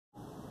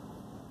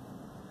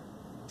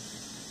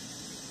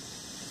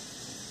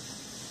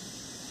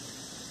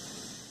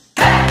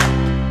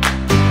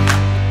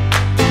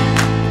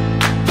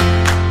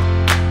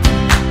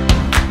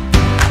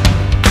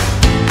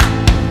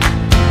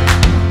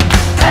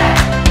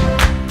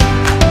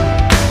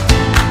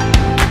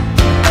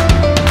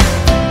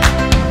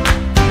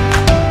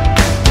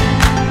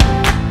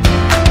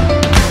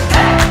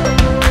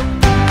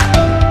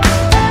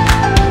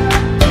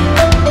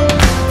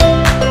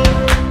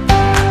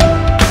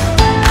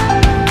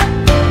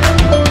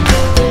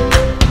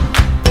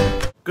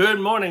Good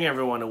morning,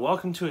 everyone, and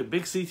welcome to a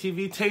Big C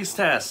TV taste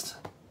test.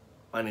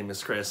 My name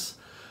is Chris,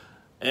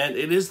 and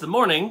it is the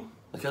morning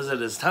because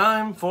it is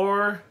time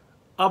for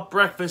a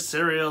breakfast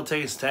cereal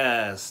taste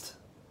test.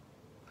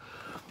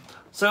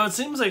 So it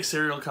seems like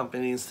cereal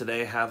companies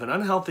today have an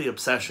unhealthy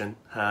obsession,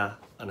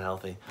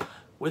 unhealthy,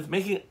 with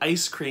making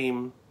ice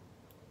cream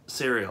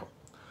cereal.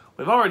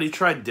 We've already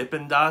tried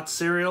Dippin' Dots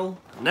cereal.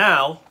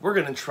 Now we're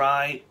going to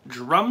try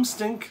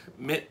Drumstick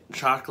mint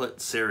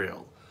chocolate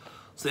cereal.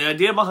 So the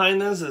idea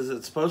behind this is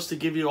it's supposed to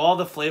give you all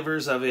the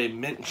flavors of a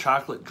mint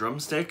chocolate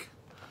drumstick,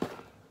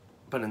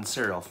 but in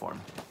cereal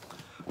form.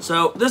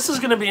 So this is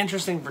going to be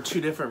interesting for two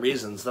different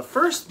reasons. The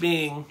first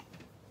being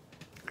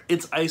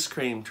it's ice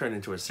cream turned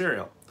into a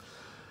cereal.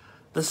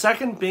 The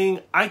second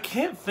being I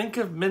can't think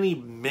of many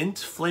mint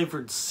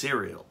flavored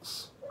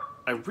cereals.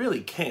 I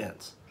really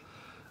can't.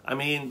 I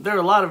mean, there are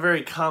a lot of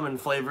very common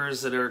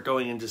flavors that are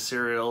going into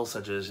cereal,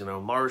 such as,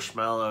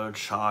 marshmallow,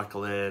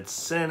 chocolate,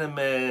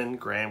 cinnamon,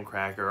 graham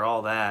cracker,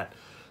 all that.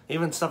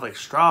 Even stuff like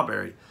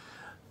strawberry.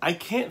 I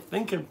can't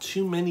think of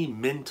too many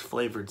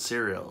mint-flavored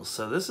cereals,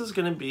 so this is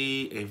going to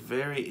be a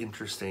very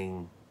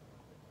interesting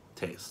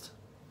taste.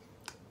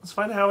 Let's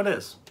find out how it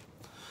is.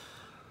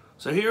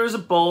 So here's a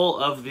bowl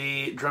of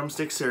the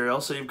Drumstick cereal.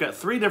 So you've got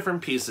 3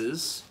 different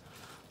pieces.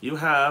 You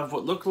have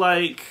what look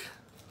like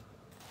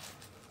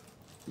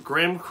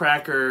graham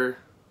cracker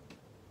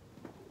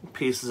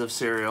pieces of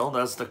cereal.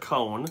 That's the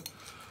cone.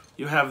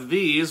 You have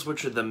these,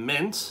 which are the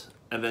mint,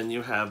 and then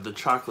you have the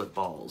chocolate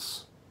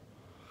balls.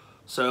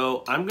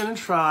 So I'm going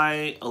to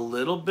try a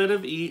little bit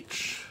of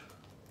each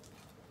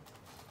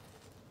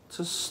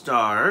to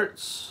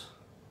start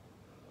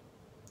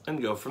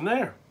and go from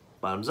there.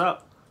 Bottoms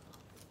up.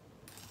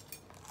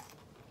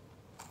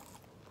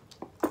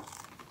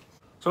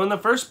 So in the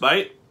first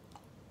bite,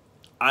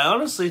 I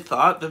honestly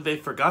thought that they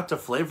forgot to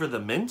flavor the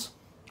mint,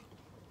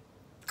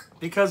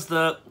 because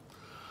the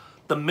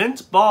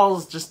mint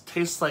balls just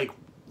taste like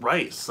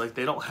rice. Like,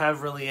 they don't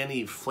have really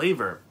any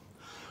flavor.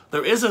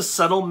 There is a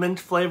subtle mint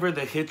flavor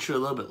that hits you a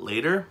little bit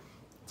later.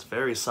 It's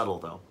very subtle,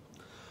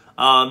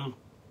 though.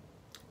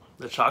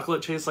 The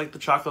chocolate tastes like the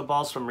chocolate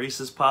balls from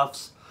Reese's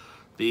Puffs.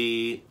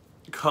 The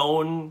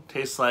cone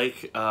tastes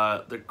like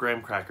the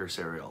graham cracker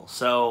cereal.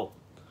 So,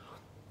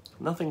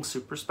 nothing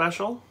super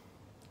special.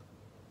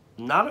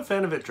 Not a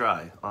fan of it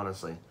dry,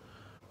 honestly.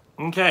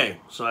 Okay,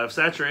 so I've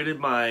saturated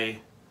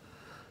my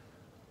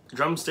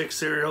Drumstick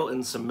cereal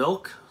in some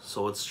milk,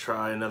 so let's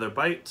try another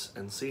bite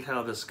and see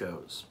how this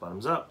goes.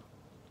 Bottoms up.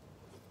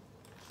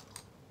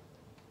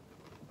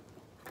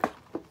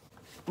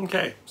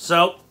 Okay,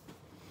 so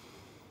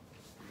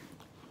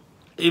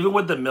even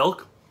with the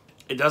milk,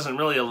 it doesn't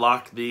really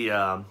unlock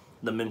the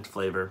mint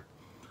flavor.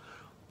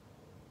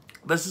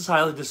 This is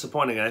highly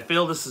disappointing, and I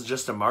feel this is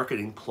just a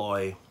marketing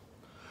ploy.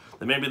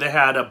 That maybe they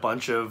had a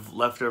bunch of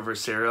leftover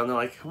cereal, and they're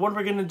like, what are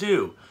we gonna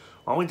do?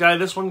 Why don't we dye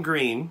this one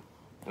green,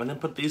 and then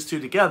put these 2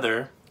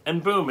 together,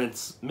 and boom,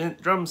 it's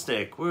mint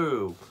drumstick,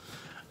 woo.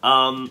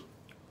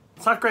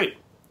 It's not great.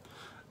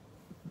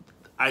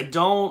 I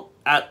don't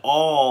at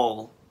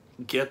all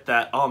get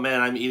that, oh man,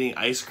 I'm eating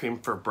ice cream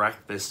for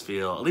breakfast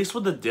feel. At least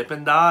with the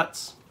Dippin'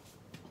 Dots,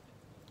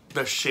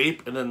 the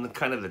shape and then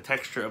kind of the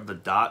texture of the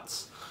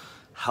dots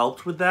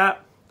helped with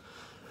that.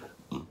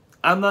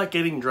 I'm not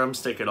getting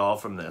drumstick at all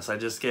from this. I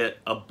just get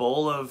a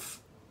bowl of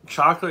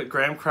chocolate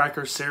graham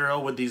cracker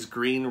cereal with these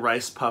green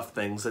rice puff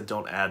things that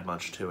don't add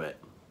much to it.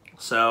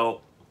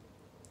 So,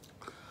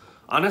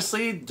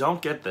 honestly, don't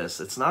get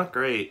this. It's not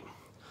great.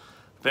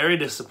 Very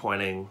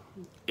disappointing.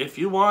 If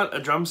you want a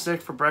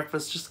drumstick for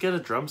breakfast, just get a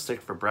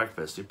drumstick for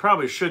breakfast. You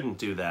probably shouldn't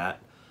do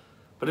that.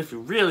 But if you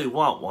really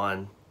want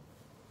one,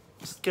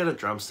 just get a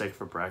drumstick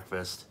for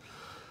breakfast.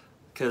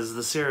 Because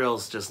the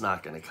cereal's just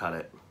not going to cut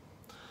it.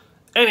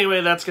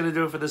 Anyway, that's going to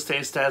do it for this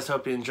taste test.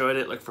 Hope you enjoyed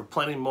it. Look for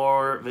plenty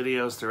more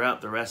videos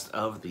throughout the rest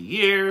of the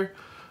year.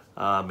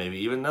 Maybe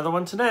even another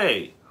one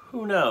today.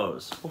 Who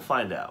knows? We'll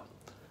find out.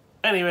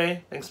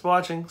 Anyway, thanks for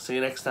watching. See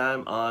you next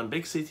time on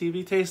Big C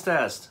TV Taste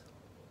Test.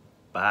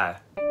 Bye.